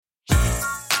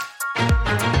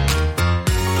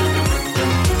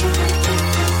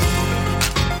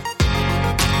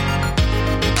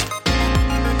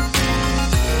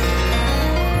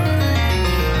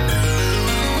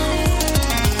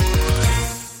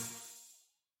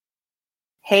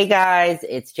Hey guys,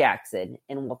 it's Jackson,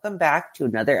 and welcome back to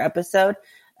another episode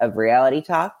of Reality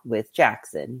Talk with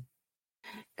Jackson.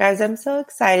 Guys, I'm so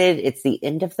excited. It's the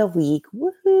end of the week.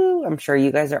 Woohoo! I'm sure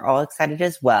you guys are all excited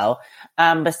as well.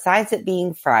 Besides it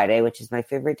being Friday, which is my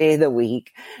favorite day of the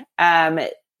week,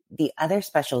 the other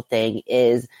special thing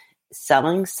is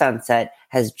Selling Sunset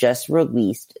has just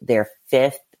released their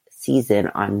 5th season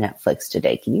on Netflix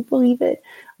today. Can you believe it?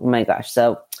 Oh my gosh.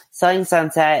 So Selling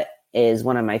Sunset is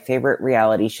one of my favorite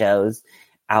reality shows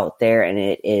out there, and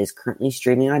it is currently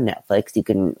streaming on Netflix. You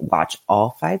can watch all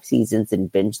 5 seasons and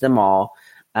binge them all.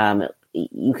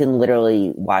 You can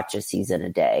literally watch a season a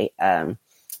day.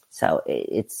 So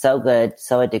it's so good,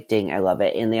 so addicting. I love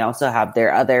it. And they also have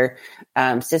their other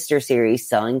sister series,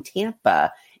 Selling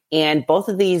Tampa. And both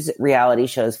of these reality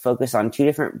shows focus on 2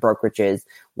 different brokerages,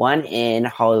 one in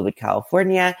Hollywood,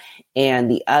 California,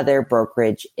 and the other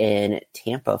brokerage in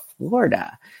Tampa,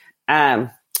 Florida.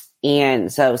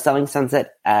 And so Selling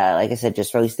Sunset, like I said,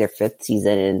 just released their 5th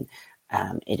season,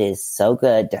 and it is so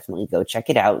good. Definitely go check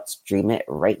it out. Stream it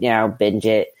right now, binge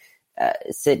it,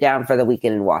 sit down for the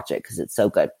weekend and watch it because it's so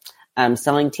good.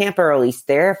 Selling Tampa released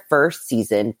their 1st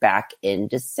season back in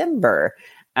December.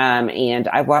 And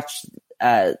I watched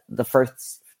the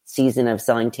first season of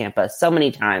Selling Tampa so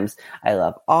many times. I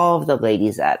love all of the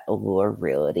ladies at Allure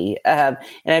Realty. And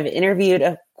I've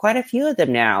interviewed quite a few of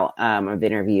them now. I've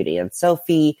interviewed Anne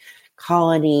Sophie,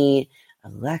 Colony,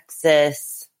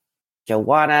 Alexis,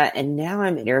 Joanna, and now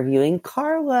I'm interviewing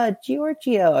Karla,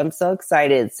 Giorgio. I'm so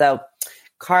excited. So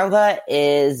Karla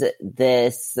is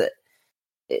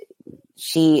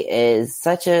she is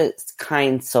such a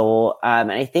kind soul.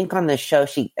 And I think on the show,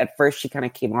 at first kind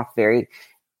of came off very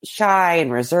shy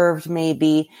and reserved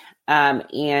maybe.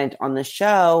 And on the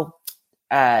show,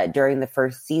 during the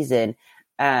 1st season,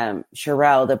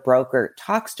 Sherelle, the broker,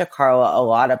 talks to Karla a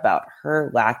lot about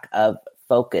her lack of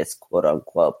focus, quote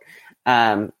unquote.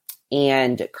 And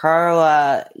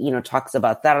Karla, talks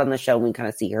about that on the show. We kind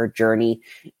of see her journey,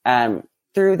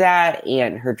 through that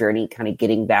and her journey kind of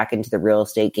getting back into the real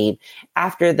estate game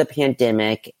after the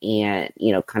pandemic and,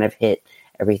 kind of hit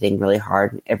everything really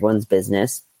hard, everyone's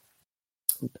business.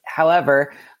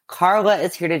 However, Karla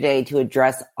is here today to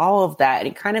address all of that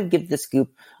and kind of give the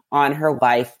scoop on her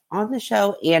life on the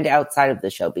show and outside of the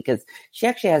show, because she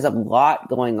actually has a lot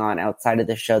going on outside of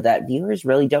the show that viewers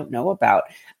really don't know about.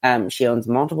 She owns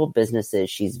multiple businesses.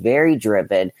 She's very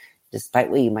driven, despite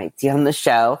what you might see on the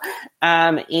show.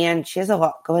 And she has a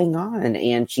lot going on,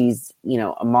 and she's,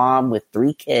 a mom with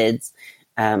 3 kids.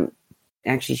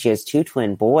 Actually, she has 2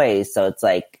 twin boys. So it's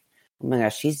like, oh my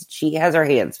gosh, she has her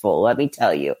hands full, let me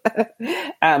tell you.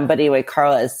 But anyway,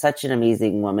 Karla is such an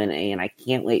amazing woman, and I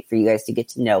can't wait for you guys to get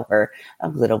to know her a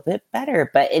little bit better.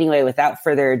 But anyway, without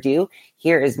further ado,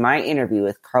 here is my interview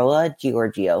with Karla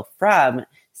Giorgio from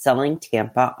Selling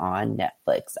Tampa on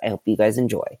Netflix. I hope you guys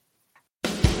enjoy.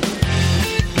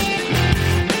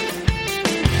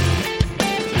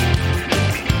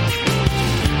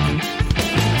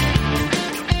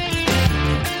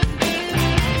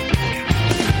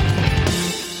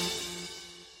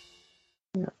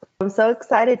 I'm so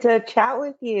excited to chat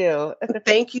with you.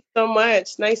 Thank you so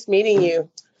much. Nice meeting you.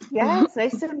 Yeah, it's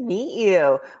nice to meet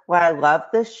you. Well, I love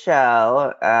the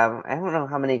show. I don't know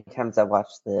how many times I've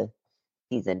watched the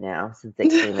season now since it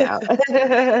came out.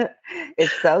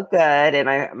 It's so good, and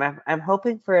I'm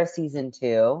hoping for a season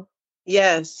 2.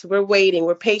 Yes, we're waiting.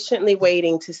 We're patiently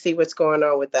waiting to see what's going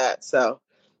on with that. So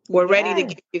we're ready to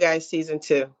give you guys season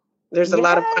 2. There's a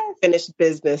lot of unfinished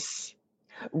business.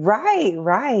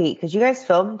 Right. Because you guys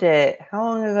filmed it. How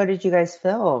long ago did you guys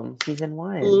film season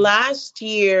 1? Last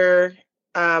year,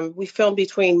 we filmed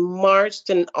between March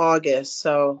and August.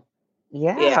 So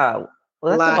yeah.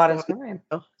 Well, that's a lot of time.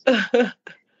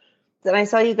 And I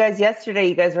saw you guys yesterday.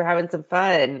 You guys were having some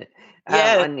fun.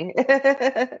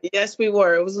 Yes, we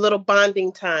were. It was a little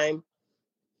bonding time.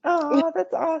 Oh,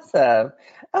 that's awesome.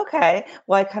 Okay.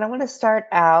 Well, I kind of want to start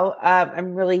out.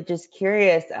 I'm really just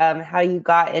curious how you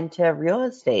got into real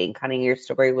estate and kind of your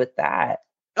story with that.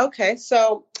 Okay.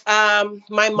 So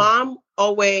my mom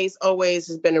always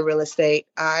has been in real estate.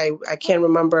 I can't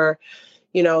remember,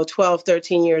 12,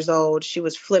 13 years old. She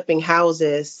was flipping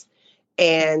houses.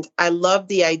 And I loved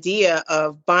the idea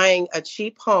of buying a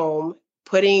cheap home,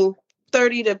 putting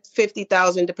 30 to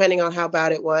 50,000, depending on how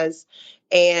bad it was,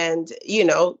 and,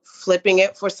 flipping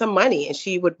it for some money. And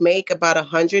she would make about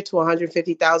 100 to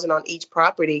 150,000 on each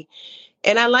property.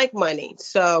 And I like money.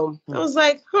 So I was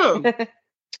like,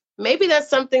 maybe that's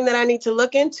something that I need to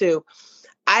look into.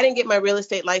 I didn't get my real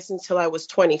estate license till I was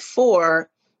 24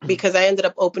 because I ended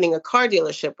up opening a car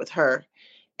dealership with her.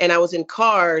 And I was in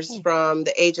cars from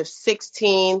the age of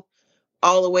 16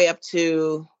 all the way up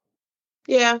to,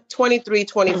 23,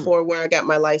 24, where I got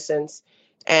my license.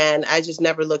 And I just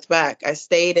never looked back. I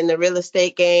stayed in the real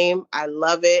estate game. I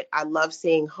love it. I love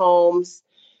seeing homes.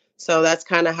 So that's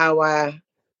kind of how I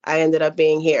ended up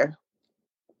being here.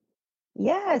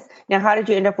 Yes. Now, how did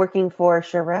you end up working for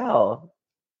Sherelle?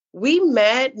 We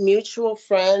met mutual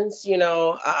friends.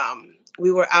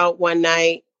 We were out one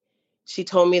night. She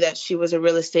told me that she was a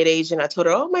real estate agent. I told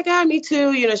her, oh my God, me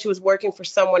too. She was working for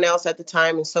someone else at the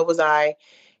time, and so was I.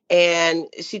 And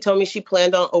she told me she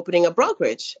planned on opening a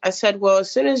brokerage. I said, well,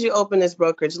 as soon as you open this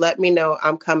brokerage, let me know.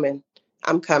 I'm coming.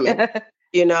 I'm coming.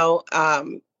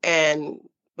 And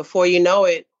before you know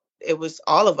it, it was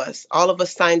all of us. All of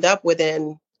us signed up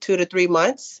within 2 to 3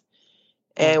 months,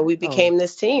 and we Wow. became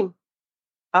this team.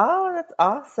 Oh, that's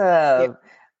Yeah.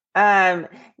 awesome.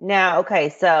 Now, okay,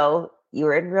 so you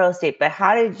were in real estate, but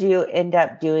how did you end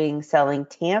up selling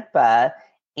Tampa?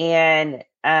 And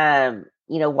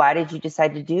why did you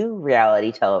decide to do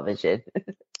reality television?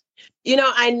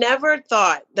 I never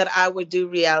thought that I would do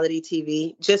reality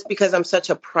TV just because I'm such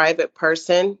a private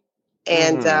person.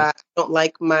 And Hmm. I don't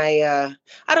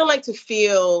like to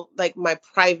feel like my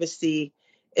privacy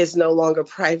is no longer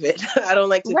private. I don't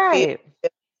like to feel, Right.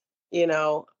 you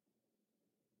know,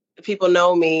 people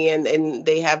know me and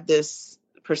they have this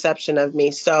perception of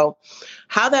me. So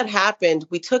how that happened,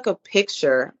 we took a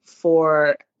picture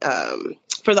for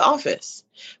the office,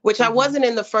 which I Hmm. wasn't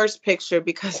in the first picture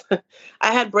because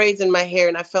I had braids in my hair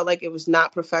and I felt like it was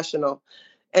not professional.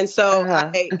 And so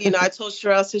Uh-huh. I told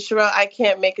Sherelle, I said, Sherelle, I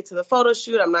can't make it to the photo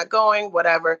shoot. I'm not going,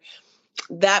 whatever.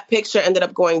 That picture ended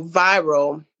up going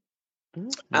viral.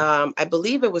 Mhm. I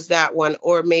believe it was that one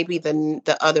or maybe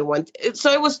the other one.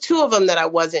 So it was two of them that I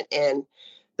wasn't in.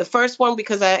 The first one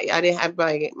because I didn't have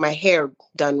my hair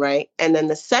done right. And then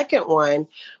the second one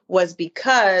was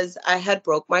because I had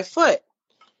broke my foot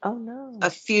Oh a no.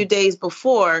 few days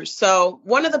before. So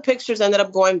one of the pictures ended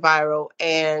up going viral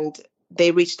and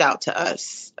they reached out to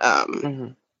us.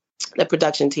 Hmm. The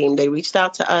production team, they reached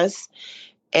out to us.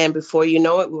 And before you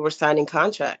know it, we were signing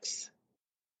contracts.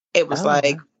 It was Oh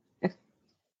like, wow.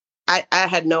 I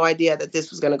had no idea that this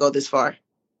was going to go this far.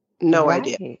 No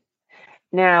idea. Right.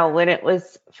 Now, when it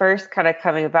was first kind of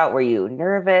coming about, were you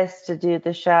nervous to do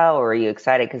the show or were you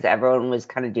excited because everyone was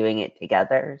kind of doing it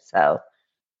together? So,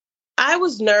 I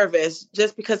was nervous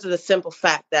just because of the simple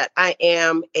fact that I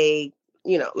am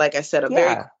like I said, a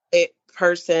very yeah. quiet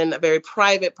person, a very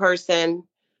private person.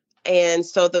 And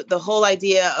so the whole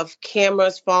idea of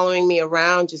cameras following me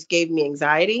around just gave me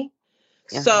anxiety.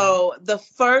 Uh-huh. So the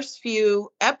first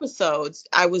few episodes,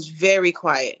 I was very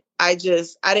quiet. I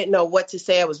didn't know what to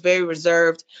say. I was very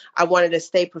reserved. I wanted to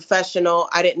stay professional.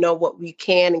 I didn't know what we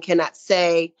can and cannot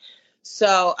say.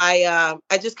 So I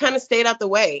just kind of stayed out the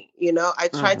way. I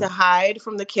tried to Hmm. hide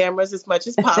from the cameras as much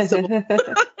as possible.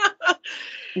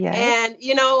 Yes. And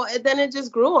then it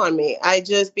just grew on me. I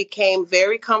just became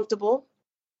very comfortable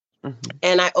Hmm.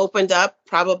 and I opened up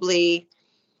probably,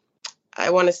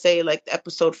 I want to say like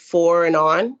episode 4 and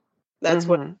on. That's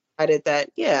when Hmm. I decided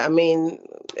that, yeah, I mean,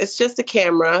 it's just a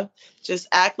camera. Just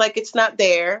act like it's not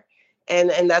there. And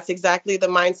that's exactly the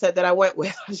mindset that I went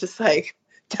with. I was just like,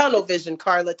 tunnel vision,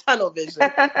 Karla, tunnel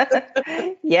vision.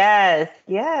 Yes,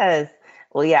 yes.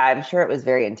 Well, yeah, I'm sure it was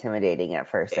very intimidating at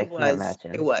first. I It can't was.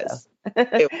 It imagine. So, was.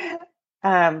 It,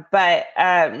 but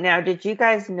now, did you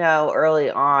guys know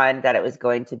early on that it was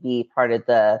going to be part of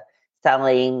the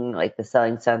Selling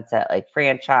Sunset, like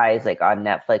franchise, like on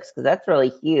Netflix? Because that's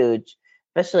really huge,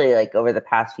 especially like over the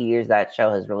past few years, that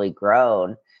show has really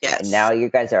grown, and now yes. you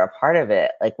guys are a part of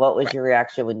it. Like, what was Right. your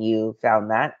reaction when you found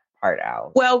that part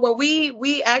out? Well, when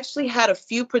we actually had a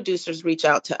few producers reach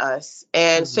out to us,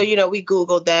 and so Hmm. we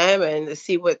Googled them and to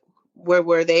see where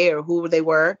were they or who they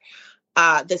were.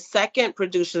 The second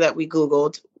producer that we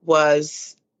Googled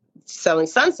was Selling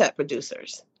Sunset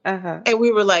Producers. Uh-huh. And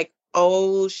we were like,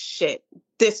 oh shit,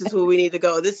 this is who we need to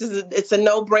go. It's a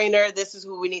no brainer. This is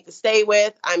who we need to stay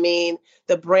with. I mean,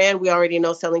 the brand, we already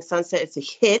know Selling Sunset, it's a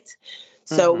hit.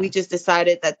 So we Hmm. just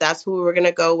decided that that's who we were going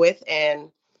to go with.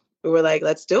 And we were like,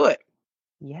 let's do it.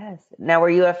 Yes. Now, were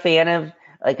you a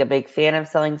big fan of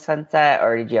Selling Sunset,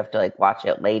 or did you have to like watch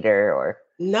it later? Or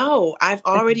No, I've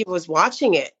already was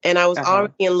watching it and I was uh-huh.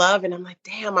 already in love. And I'm like,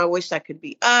 damn, I wish that could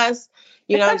be us.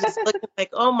 I'm just looking like,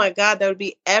 oh my God, that would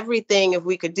be everything if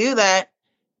we could do that,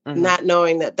 Hmm. not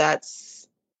knowing that that's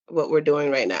what we're doing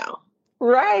right now.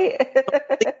 Right.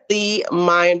 The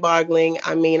mind boggling.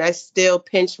 I mean, I still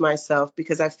pinch myself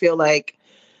because I feel like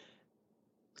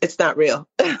it's not real.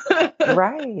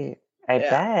 Right. I Yeah.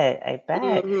 bet. I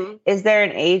bet. Hmm. Is there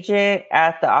an agent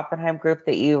at the Oppenheim Group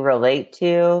that you relate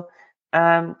to?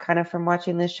 kind of from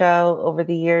watching the show over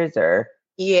the years, or?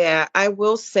 Yeah, I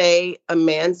will say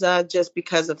Amanza, just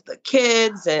because of the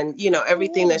kids and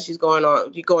everything that Oh, she's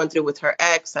going through with her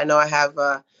ex. I know I have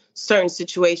certain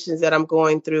situations that I'm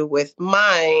going through with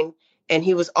mine, and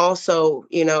he was also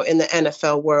in the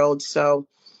NFL world. So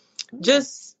yeah.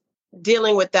 just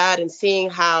dealing with that and seeing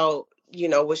how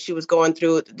what she was going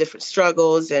through, the different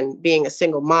struggles, and being a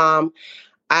single mom,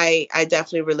 I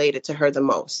definitely related to her the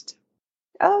most.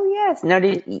 Oh, yes. No,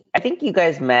 I think you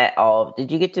guys met all.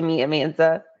 Did you get to meet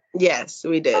Amanda? Yes,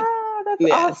 we did. Oh, that's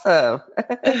Yes. awesome.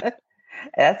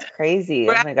 That's crazy.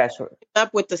 We're Oh actually my gosh.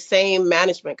 up with the same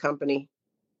management company.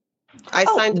 I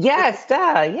Oh, signed up, yes,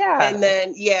 duh, yeah.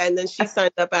 and then she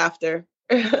signed up after.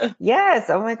 Yes.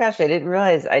 Oh my gosh, I didn't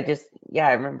realize. Yeah,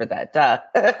 I remember that. Duh.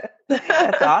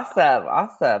 That's awesome.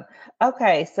 Awesome.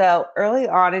 Okay, so early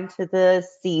on into the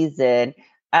season,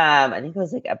 I think it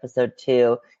was like episode 2,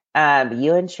 you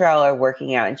and Cheryl are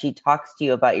working out and she talks to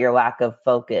you about your lack of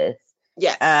focus.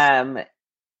 Yes. Um,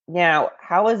 Now,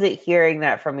 how was it hearing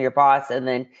that from your boss? And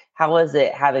then how was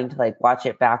it having to like watch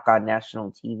it back on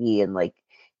national TV? And like,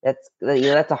 that's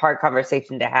a hard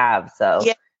conversation to have. So,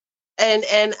 Yeah.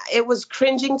 And it was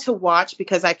cringing to watch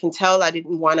because I can tell I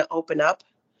didn't want to open up.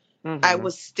 I hmm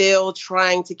was still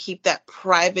trying to keep that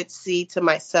privacy to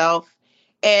myself.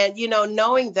 And,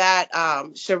 knowing that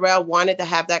Sherelle wanted to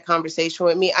have that conversation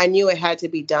with me, I knew it had to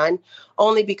be done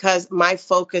only because my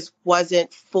focus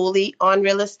wasn't fully on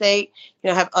real estate.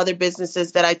 I have other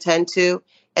businesses that I tend to.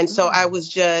 And so I yeah. was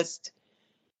just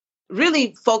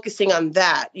really focusing on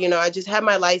that. I just had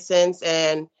my license,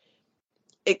 and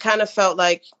it kind of felt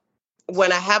like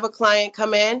when I have a client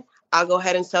come in, I'll go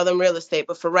ahead and sell them real estate.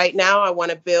 But for right now,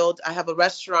 I have a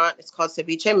restaurant. It's called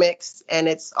Ceviche Mix, and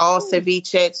it's all Ooh.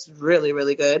 ceviche. It's really,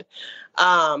 really good.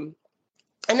 Um,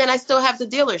 and then I still have the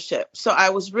dealership. So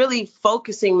I was really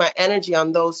focusing my energy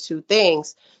on those two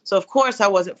things. So, of course, I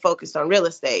wasn't focused on real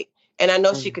estate. And I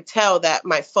know she Mm. could tell that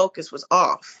my focus was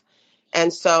off.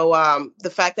 And so the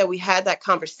fact that we had that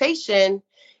conversation,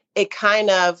 it kind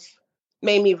of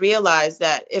made me realize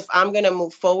that if I'm going to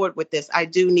move forward with this, I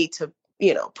do need to,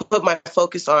 put my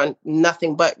focus on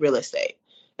nothing but real estate.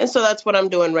 And so that's what I'm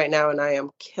doing right now, and I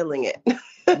am killing it.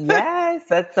 Yes,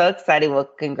 that's so exciting. Well,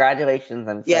 congratulations.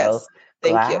 I'm so Yes,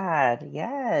 thank you. glad.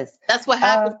 Yes. That's what Uh,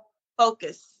 happens.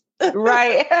 Focus.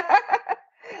 right.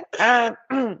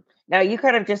 Um, Now you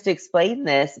kind of just explained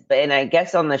this, but and I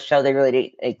guess on the show they really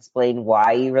didn't explain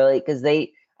why you really because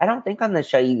I don't think on the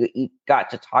show you got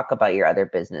to talk about your other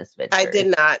business I did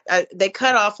ventures. not. They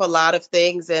cut off a lot of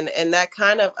things, and that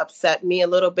kind of upset me a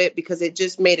little bit because it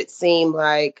just made it seem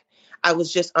like I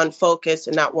was just unfocused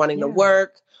and not wanting to Yeah.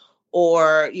 work,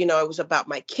 or it was about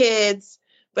my kids.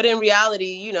 But in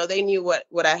reality, they knew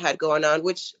what I had going on,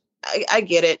 which I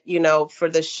get it. For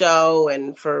the show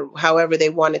and for however they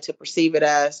wanted to perceive it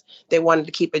as, they wanted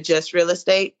to keep it just real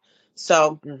estate.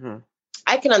 So hmm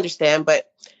I can understand,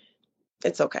 but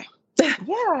it's okay.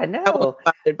 Yeah. I wasn't No.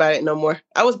 bothered by it no more.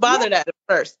 I was Yeah. bothered at it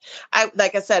first.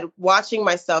 Like I said, watching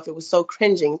myself, it was so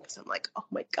cringing because I'm like, oh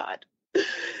my God.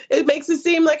 It makes it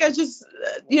seem like I just,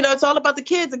 it's all about the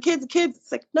kids, the kids, the kids.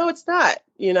 It's like, no, it's not.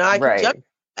 I can juggle Right.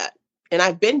 that. And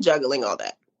I've been juggling all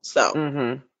that. So,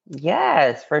 hmm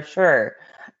Yes, for sure.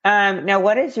 Now,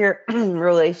 what is your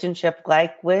relationship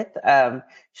like with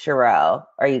Sherelle?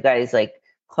 Are you guys like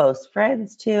close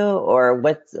friends too, or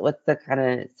what's the kind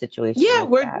of situation yeah, with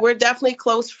we're, that? we're definitely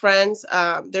close friends.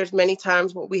 There's many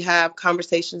times when we have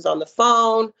conversations on the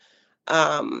phone.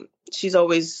 She's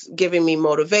always giving me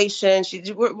motivation.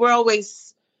 We're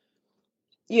always,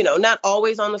 not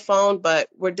always on the phone, but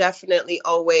we're definitely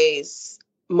always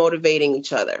motivating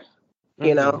each other.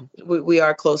 hmm We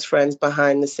are close friends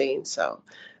behind the scenes. So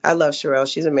I love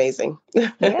Sherelle. She's amazing.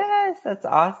 Yes, that's Yeah,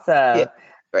 awesome.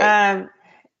 great. Um,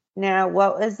 Now,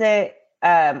 what was it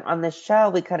on the show?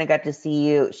 We kind of got to see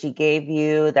you. She gave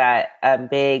you that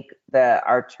the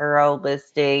Arturo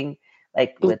listing,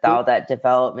 like with Mhm. all that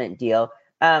development deal.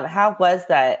 How was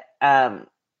that?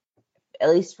 At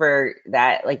least for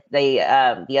that, like the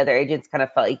other agents kind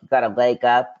of felt like you got a leg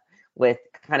up with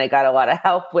kind of got a lot of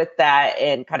help with that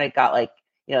and kind of got like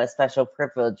a special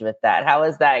privilege with that. How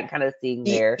was that? And kind of seeing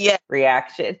their Yeah,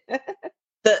 reaction.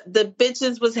 the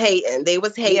bitches was hating. They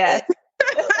was hating. Yes.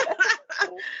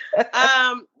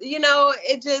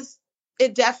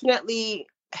 It definitely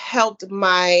helped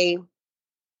my,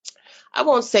 I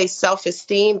won't say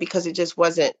self-esteem because it just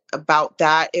wasn't about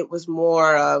that. It was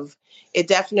more of, it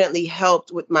definitely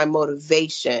helped with my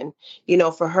motivation,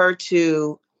 for her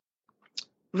to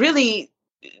really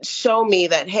show me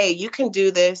that, hey, you can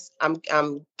do this.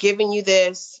 I'm giving you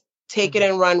this. Take it Mhm.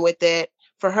 and run with it.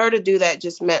 for her to do that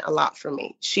just meant a lot for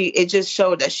me. It just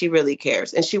showed that she really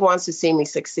cares and she wants to see me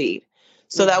succeed.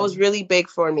 So that was really big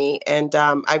for me, and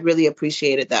I really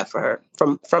appreciated that for her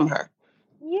from her.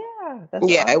 Yeah, that's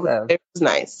Yeah, awesome. it was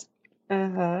nice.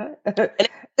 Uh-huh. And it's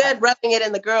good rubbing it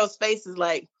in the girls' faces,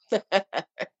 like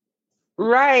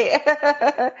Right.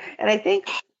 And I think,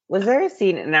 was there a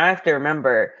scene, now I have to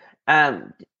remember,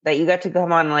 that you got to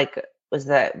come on, like, was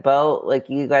that boat, like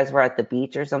you guys were at the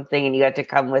beach or something and you got to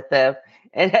come with them,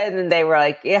 and then they were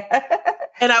like, yeah.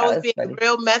 and I That was was being funny.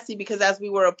 real messy because as we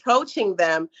were approaching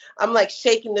them, I'm like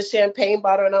shaking the champagne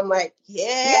bottle and I'm like, yeah.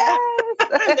 Yes.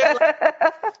 And they're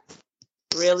like,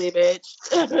 really, bitch?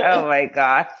 Oh my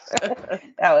gosh.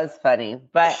 That was funny.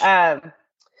 But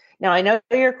now I know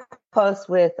you're close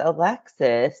with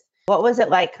Alexis. What was it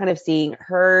like kind of seeing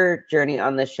her journey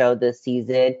on the show this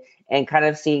season and kind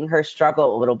of seeing her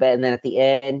struggle a little bit, and then at the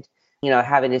end,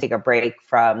 having to take a break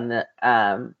from the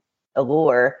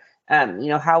Allure?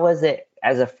 How was it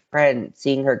as a friend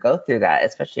seeing her go through that,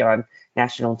 especially on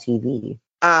national TV?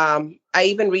 I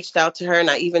even reached out to her and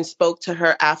I even spoke to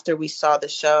her after we saw the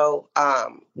show.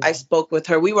 I spoke with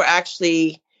her. We were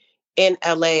actually in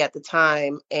LA at the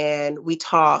time and we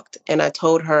talked and I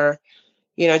told her,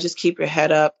 just keep your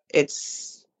head up.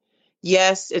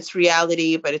 Yes, it's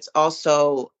reality, but it's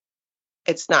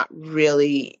not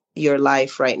really your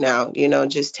life right now.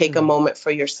 Just take a moment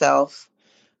for yourself.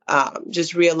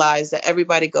 Just realize that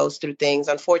everybody goes through things.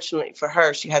 Unfortunately for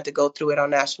her, she had to go through it on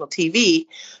national TV.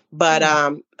 But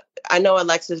I know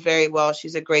Alexis very well.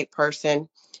 She's a great person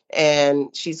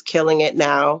and she's killing it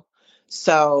now.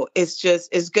 So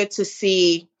it's good to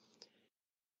see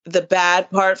the bad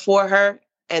part for her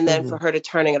and then for her to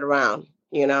turning it around.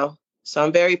 So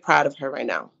I'm very proud of her right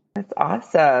now. That's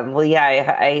awesome. Well,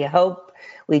 yeah, I hope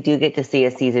we do get to see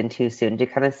a season 2 soon to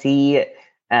kind of see,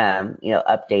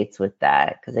 updates with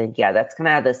that. Because yeah, that's kind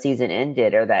of how the season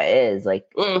ended, or that is like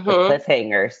the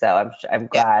cliffhanger. So I'm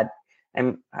glad.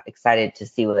 I'm excited to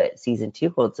see what season 2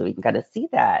 holds, so we can kind of see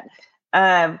that.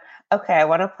 Okay, I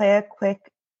want to play a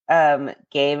quick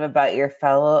game about your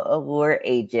fellow Allure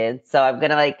agents. So I'm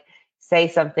gonna say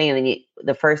something, and then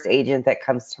the first agent that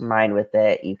comes to mind with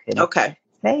it, you can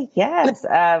say yes.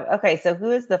 Okay, so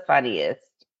who is the funniest?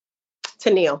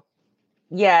 Tennille.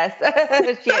 Yes.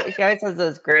 She always has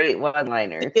those great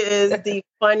one-liners. She is the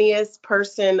funniest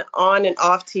person on and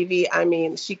off TV. I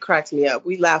mean, she cracks me up.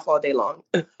 We laugh all day long.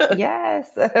 Yes.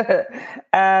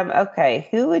 Okay,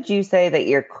 who would you say that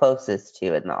you're closest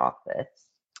to in the office?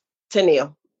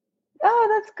 Tennille.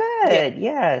 Oh, that's Yeah. good.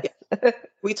 Yes.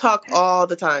 We talk all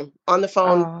the time on the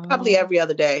phone, probably Oh, every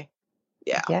other day.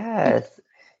 Yeah. yes.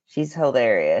 She's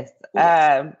hilarious.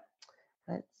 Yes.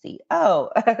 Let's see. Oh,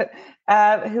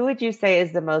 who would you say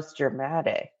is the most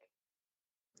dramatic?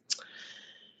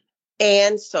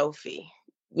 And Sophie.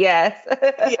 Yes.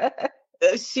 Yeah.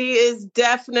 She is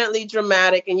definitely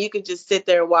dramatic, and you could just sit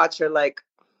there and watch her like,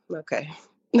 okay.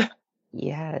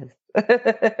 Yes.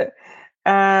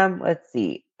 Let's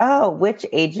see. Oh, which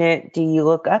agent do you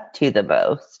look up to the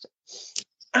most?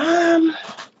 Um,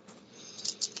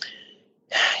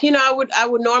 I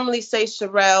would normally say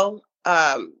Sherelle,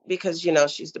 because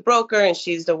she's the broker and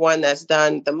she's the one that's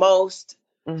done the most.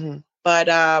 But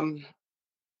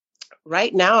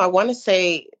right now, I want to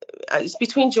say it's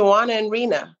between Joanna and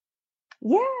Rena.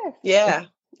 Yes. Yeah,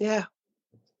 yeah,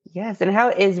 Yes. And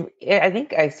I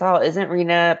think I saw, isn't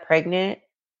Rena pregnant?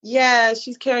 yeah.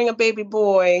 She's carrying a baby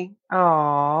boy.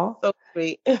 Oh, So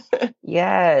sweet.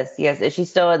 yes. Yes. Is she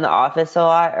still in the office a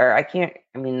lot? Or I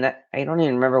don't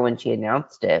even remember when she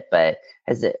announced it, but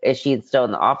is she still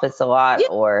in the office a lot, Yeah,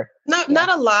 or? not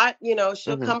a lot. She'll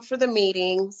Mm-hmm. come for the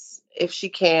meetings if she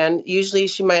can. Usually,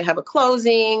 she might have a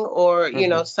closing, or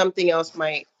something else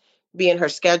might be in her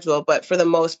schedule. But for the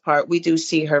most part, we do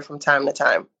see her from time to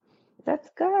time. That's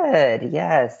good.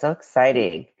 Yes. So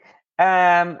exciting.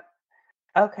 Um,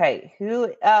 Okay,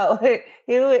 who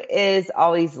is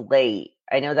always late?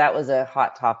 I know that was a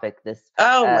hot topic this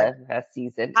Oh my past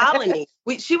season. colony.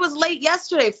 She was late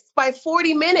yesterday by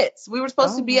 40 minutes. We were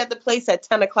supposed to be Oh, at the place at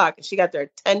 10 o'clock and she got there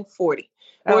at 10:40.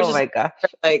 And we're oh just my gosh.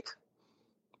 like,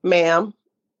 ma'am,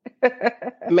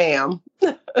 ma'am.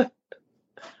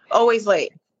 Always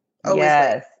late. Always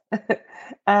late.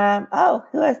 Yes.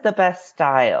 Who has the best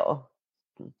style?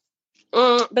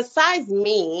 Besides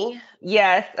me,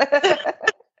 Yes.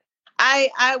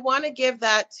 I want to give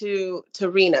that to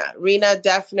Rena. Rena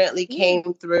definitely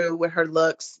came through with her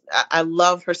looks. I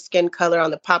love her skin color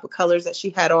on the pop of colors that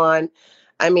she had on.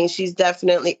 I mean, she's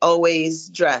definitely always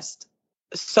dressed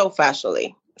so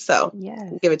fashionably. So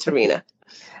Yes. give it to Rena.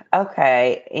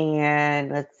 Okay,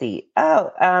 and let's see.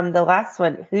 The last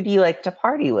one. Who do you like to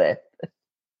party with?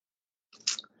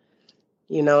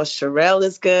 Sherelle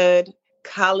is good.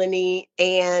 Colony,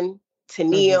 Ann,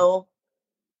 Mm-hmm. Tennille,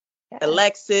 Yes.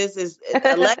 Alexis is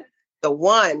Alexis the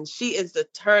one. She is the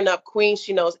turn up queen.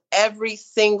 She knows every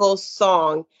single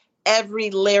song, every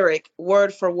lyric,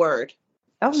 word for word.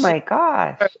 Oh She, my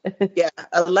gosh. yeah,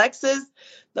 Alexis,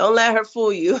 don't let her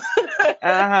fool you.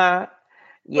 Uh-huh.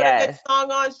 Put a good Yes.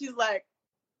 song on, she's like,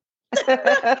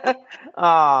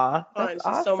 Aw, that's fun.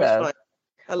 She's so much awesome. fun.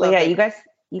 I Well, love yeah, that.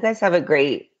 you guys have a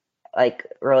great like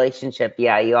relationship.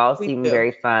 Yeah, you all We seem do.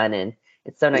 very fun and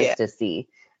it's so nice Yeah. to see.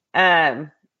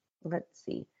 Um, let's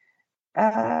see.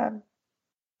 Um,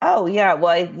 oh yeah,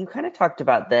 well, you kind of talked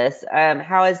about this.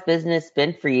 How has business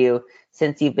been for you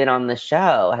since you've been on the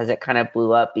show? Has it kind of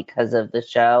blew up because of the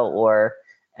show, or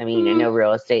I mean, I Mm, know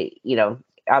real estate,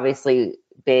 obviously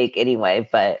big anyway,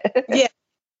 but yeah.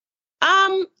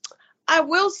 Um, I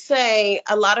will say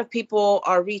a lot of people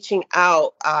are reaching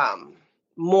out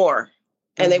more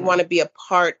and they want hmm to be a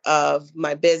part of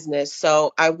my business.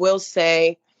 So I will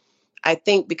say I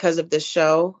think because of the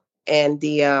show and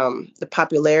the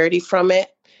popularity from it,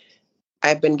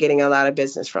 I've been getting a lot of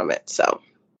business from it. So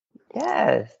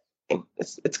yes.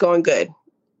 it's going good.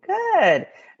 Good.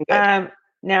 Good.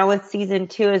 Now with season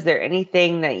two, is there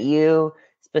anything that you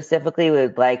specifically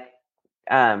would like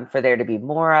for there to be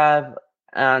more of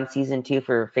on season two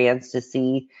for fans to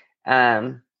see?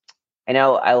 Um, I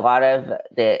know a lot of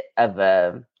the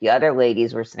other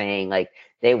ladies were saying like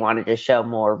they wanted to show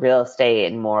more real estate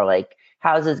and more like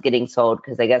houses getting sold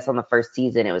because I guess on the first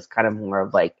season it was kind of more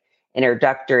of like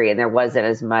introductory and there wasn't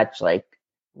as much like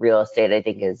real estate I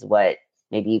think is what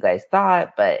maybe you guys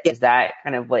thought, but Yeah, is that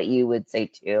kind of what you would say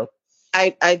too?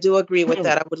 I do agree with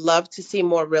that. I would love to see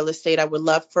more real estate. I would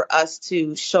love for us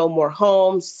to show more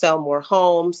homes, sell more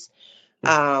homes,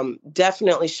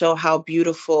 definitely show how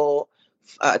beautiful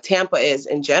Tampa is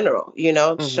in general,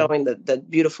 hmm showing the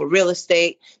beautiful real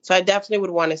estate. So I definitely would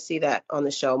want to see that on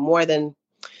the show more than,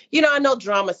 I know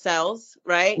drama sells,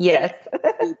 right? Yes.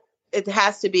 And it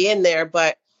has to be in there.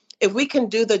 But if we can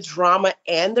do the drama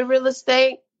and the real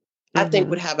estate, I think hmm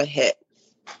would have a hit.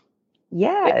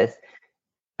 Yes.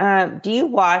 Do you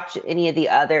watch any of the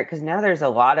other? Because now there's a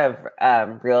lot of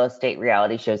real estate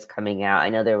reality shows coming out. I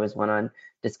know there was one on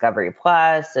Discovery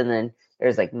Plus, and then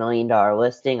there's like Million Dollar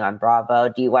Listing on Bravo.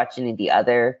 Do you watch any of the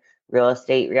other real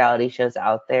estate reality shows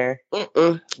out there?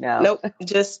 Mm-mm. No. Nope.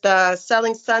 Just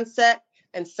selling Sunset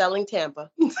and selling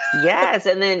Tampa. Yes,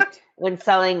 and then when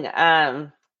selling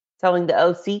the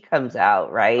OC comes out,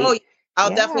 Oh, right? yeah.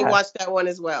 I'll definitely Yeah. watch that one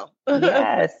as well.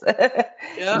 Yes.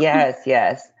 Yep. Yes,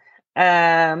 yes.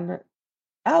 Um,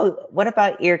 Oh, what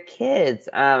about your kids?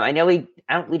 I know we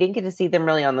didn't get to see them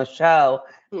really on the show.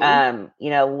 Mm-mm.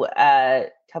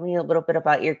 Tell me a little bit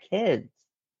about your kids.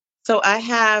 So I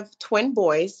have twin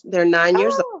boys. They're 9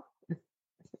 years old. Oh,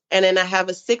 And then I have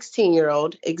a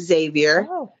 16-year-old, Xavier,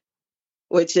 oh,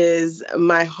 which is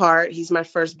my heart. He's my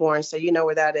firstborn, so you know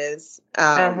where that is.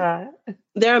 uh-huh,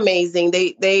 They're amazing.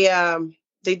 They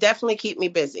definitely keep me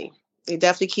busy. They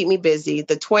definitely keep me busy.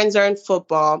 The twins are in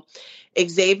football.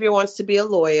 Xavier wants to be a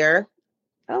lawyer.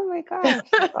 oh my gosh,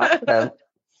 that's awesome.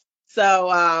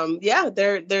 So yeah,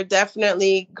 they're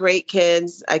definitely great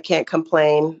kids. I can't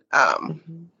complain.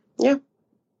 Mhm. Yeah.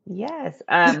 Yes.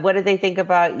 What did they think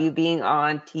about you being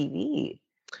on TV?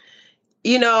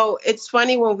 It's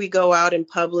funny when we go out in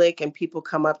public and people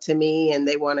come up to me and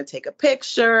they want to take a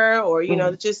picture or,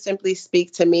 Mhm. just simply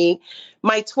speak to me.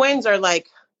 My twins are like,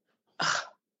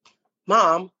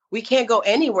 Mom, we can't go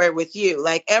anywhere with you.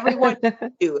 Like everyone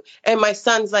do. And my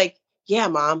son's like, yeah,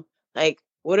 Mom. Like,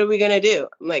 what are we gonna do?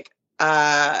 I'm like,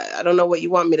 I don't know what you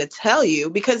want me to tell you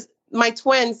because my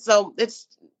twins, so it's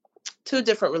two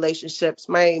different relationships.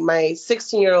 My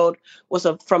 16-year-old was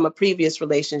from a previous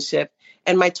relationship,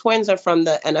 and my twins are from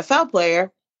the NFL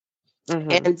player.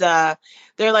 Mhm. And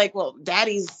they're like, well,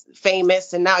 daddy's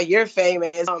famous and now you're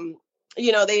famous.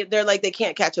 They're like they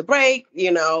can't catch a break,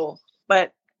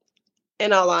 But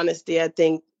in all honesty, I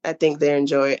think they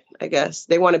enjoy it. I guess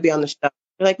they want to be on the show.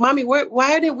 They're like, Mommy,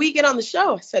 why didn't we get on the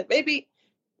show? I said, Baby,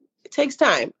 it takes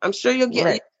time. I'm sure you'll get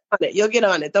Right. on it. You'll get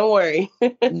on it. Don't worry.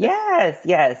 Yes,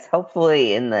 yes.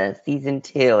 Hopefully in the season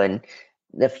two and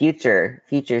the future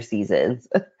seasons.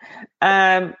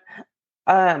 Um,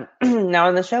 now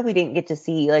on the show we didn't get to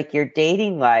see like your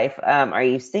dating life. Are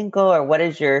you single or what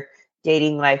does your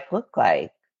dating life look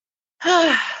like?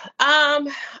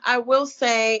 I will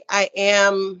say I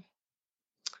am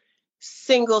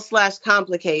single/slash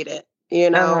complicated.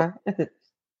 Uh-huh.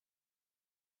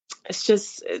 It's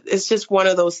just one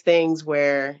of those things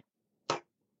where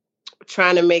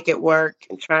trying to make it work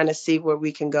and trying to see where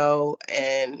we can go,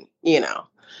 and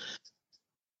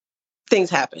things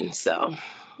happen. So,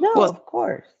 No, well, of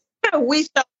course. we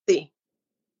shall see.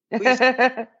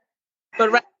 But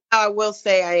right now, I will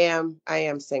say I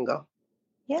am single.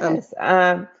 Yes.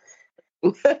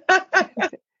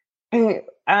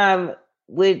 Um,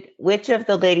 would which of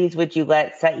the ladies would you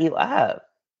let set you up?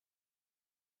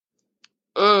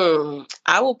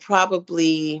 I will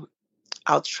probably,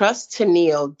 I'll trust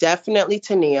Tennille, definitely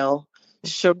Tennille.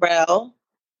 Sherelle,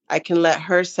 I can let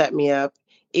her set me up,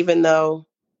 even though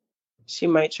she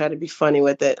might try to be funny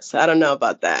with it. So I don't know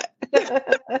about that.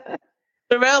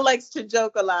 Sherelle likes to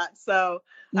joke a lot, so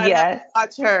I'd have to Yes.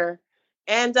 watch her.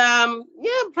 And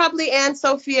yeah, probably Anne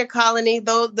Sophia Colony,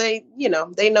 though they,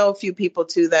 they know a few people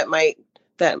too that might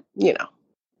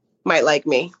like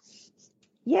me.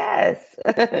 Yes.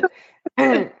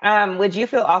 Would you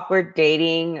feel awkward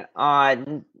dating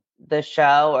on the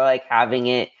show or like having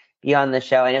it be on the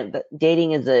show? I know that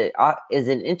dating is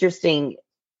an interesting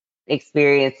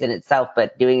experience in itself,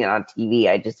 but doing it on TV,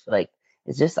 I just feel like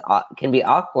it's just can be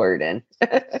awkward and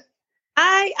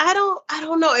I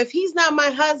don't know. If he's not my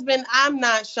husband, I'm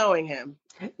not showing him.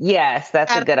 yes,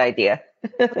 that's a At good idea.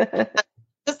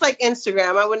 Just like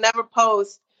Instagram, I would never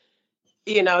post,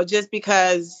 just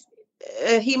because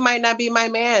he might not be my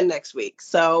man next week.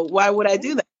 So why would I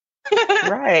do that?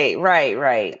 Right, right,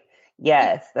 right.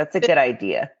 Yes, that's a good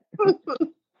idea.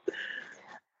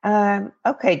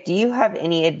 Okay. Do you have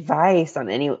any advice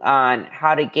on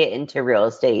how to get into real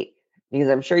estate? Because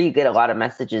I'm sure you get a lot of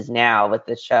messages now with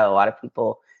the show. A lot of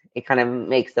people, it kind of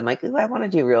makes them like, "Ooh, I want to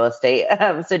do real estate."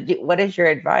 What is your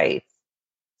advice?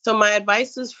 So my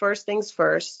advice is first things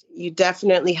first. You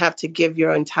definitely have to give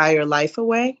your entire life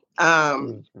away.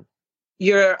 Mhm.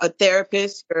 You're a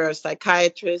therapist, you're a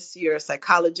psychiatrist, you're a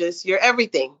psychologist, you're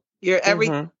everything. You're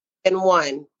everything Mhm. in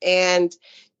one. And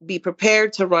be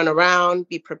prepared to run around,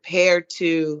 be prepared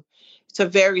to, it's a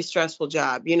very stressful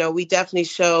job. We definitely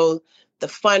show the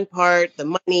fun part, the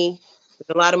money,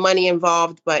 there's a lot of money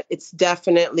involved, but it's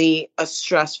definitely a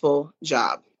stressful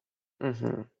job.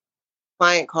 Mhm.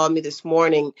 Client called me this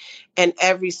morning and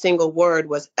every single word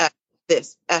was F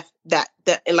this, F that.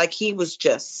 And like he was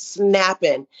just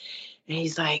snapping. And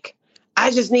he's like,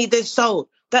 I just need this sold.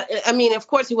 I mean, of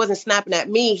course he wasn't snapping at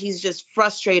me. He's just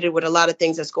frustrated with a lot of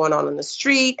things that's going on in the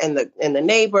street and the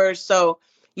neighbors. So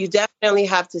you definitely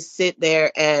have to sit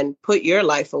there and put your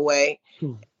life away.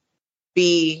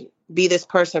 Be this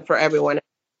person for everyone.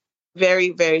 Very,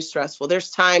 very stressful. There's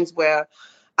times where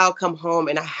I'll come home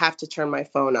and I have to turn my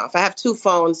phone off. I have two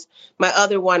phones. My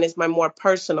other one is my more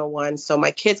personal one, so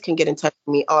my kids can get in touch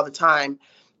with me all the time.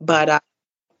 But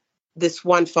this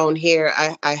one phone here,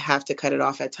 I have to cut it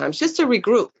off at times just to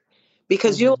regroup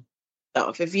because Mhm.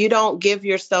 if you don't give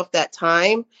yourself that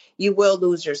time, you will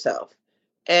lose yourself.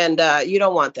 And you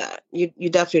don't want that. You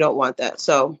definitely don't want that.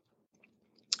 So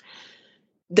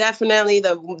definitely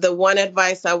the one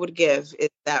advice I would give is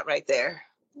that right there.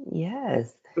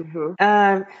 Yes. Hmm.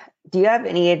 Um, do you have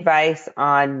any advice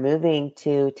on moving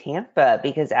to Tampa?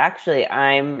 Because actually,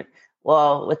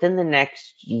 within the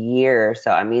next year or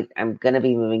so, I'm going to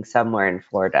be moving somewhere in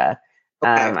Florida.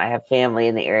 Okay. I have family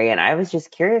in the area, and I was just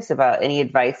curious about any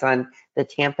advice on the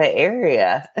Tampa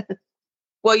area.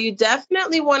 Well, you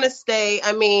definitely want to stay.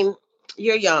 I mean,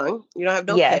 you're young. You don't have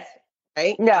no Yes. kids,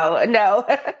 right? No, no.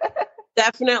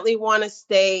 Definitely want to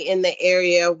stay in the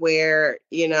area where,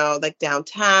 like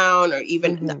downtown or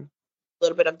even a Hmm.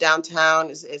 little bit of downtown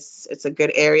is it's a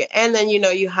good area. And then,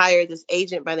 you hire this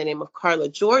agent by the name of Karla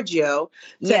Giorgio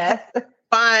to help Yes.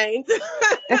 find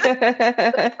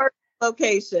first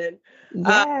location.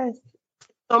 Uh, Yes.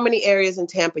 so many areas in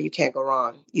Tampa, you can't go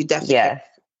wrong. You definitely can't.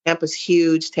 Yes. Tampa's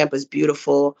huge. Tampa's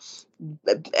beautiful.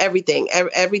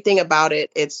 Everything about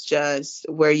it. It's just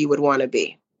where you would want to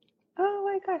be. Oh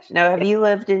my gosh. Now, have you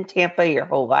lived in Tampa your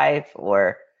whole life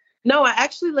or? No, I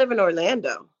actually live in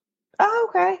Orlando. Oh,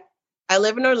 okay. I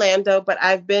live in Orlando, but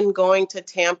I've been going to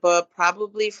Tampa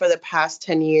probably for the past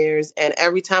 10 years. And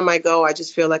every time I go, I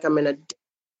just feel like I'm in a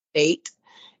state.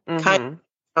 Kind Mm-hmm.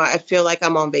 I feel like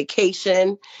I'm on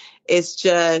vacation. It's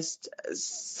just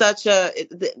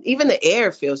even the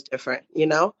air feels different.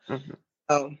 Mm-hmm.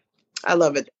 So I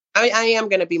love it. I am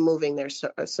going to be moving there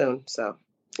soon. So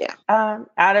yeah.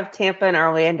 Out of Tampa and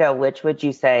Orlando, which would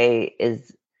you say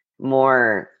is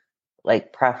more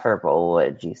like preferable?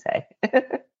 Would you say?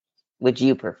 Would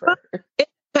you prefer? It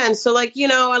depends. So, like, a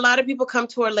lot of people come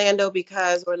to Orlando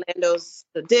because Orlando's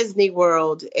the Disney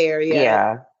World area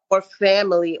Yeah. or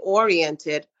family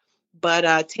oriented.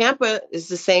 But Tampa is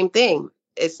the same thing.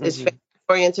 It's Mm-hmm. family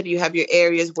oriented. You have your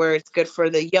areas where it's good for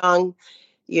the young,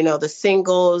 the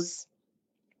singles.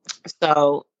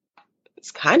 So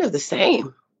it's kind of the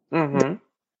same. Mm-hmm.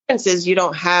 difference is you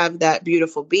don't have that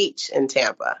beautiful beach in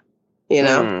Tampa, you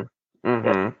know? Mm.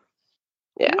 Mm-hmm.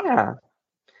 Yeah.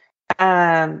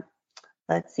 Yeah.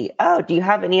 Let's see. Oh, do you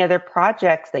have any other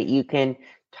projects that you can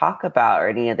talk about or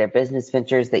any other business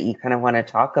ventures that you kind of want to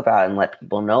talk about and let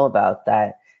people know about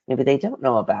that maybe they don't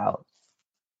know about?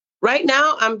 Right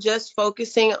now, I'm just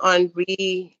focusing on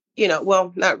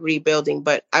not rebuilding,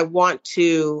 but I want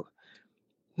to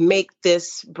make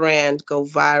this brand go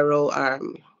viral.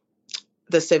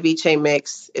 The ceviche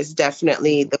mix is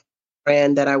definitely the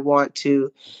brand that I want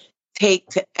to take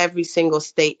to every single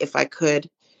state if I could.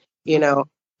 You know,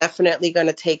 definitely going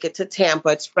to take it to Tampa.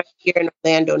 It's right here in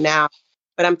Orlando now,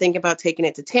 but I'm thinking about taking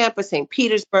it to Tampa, St.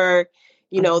 Petersburg,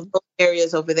 Mhm. those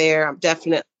areas over there. I'm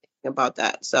definitely thinking about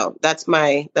that. So that's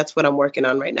what I'm working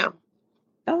on right now.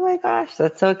 Oh my gosh,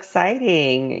 that's so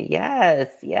exciting. Yes,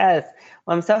 yes.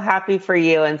 Well, I'm so happy for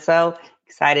you and so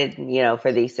excited,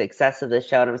 for the success of the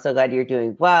show. And I'm so glad you're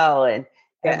doing well and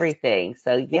Yes. everything.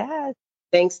 So, Yeah. yes,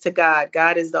 Thanks to God.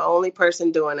 God is the only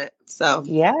person doing it. So,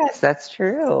 yes, that's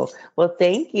true. Well,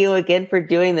 thank you again for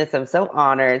doing this. I'm so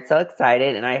honored, so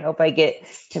excited, and I hope I get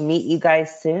to meet you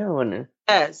guys soon.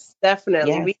 yes,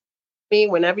 definitely. Yes, Reach me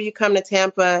whenever you come to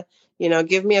Tampa,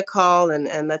 give me a call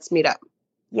and let's meet up.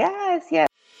 yes, yes.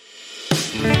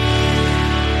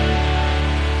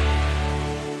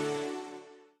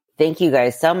 Thank you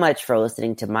guys so much for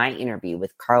listening to my interview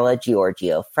with Karla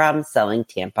Giorgio from Selling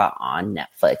Tampa on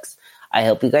Netflix. I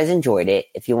hope you guys enjoyed it.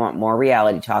 If you want more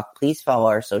reality talk, please follow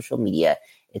our social media.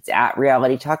 It's at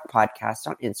Reality Talk Podcast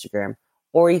on Instagram,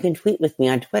 or you can tweet with me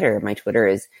on Twitter. My Twitter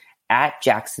is at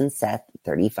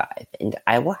JacksonSeth35, and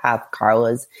I will have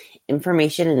Karla's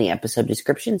information in the episode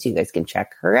description so you guys can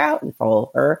check her out and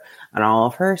follow her on all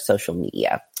of her social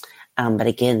media. But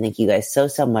again, thank you guys so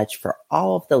much for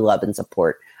all of the love and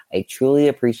support. I truly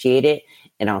appreciate it,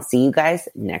 and I'll see you guys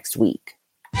next week.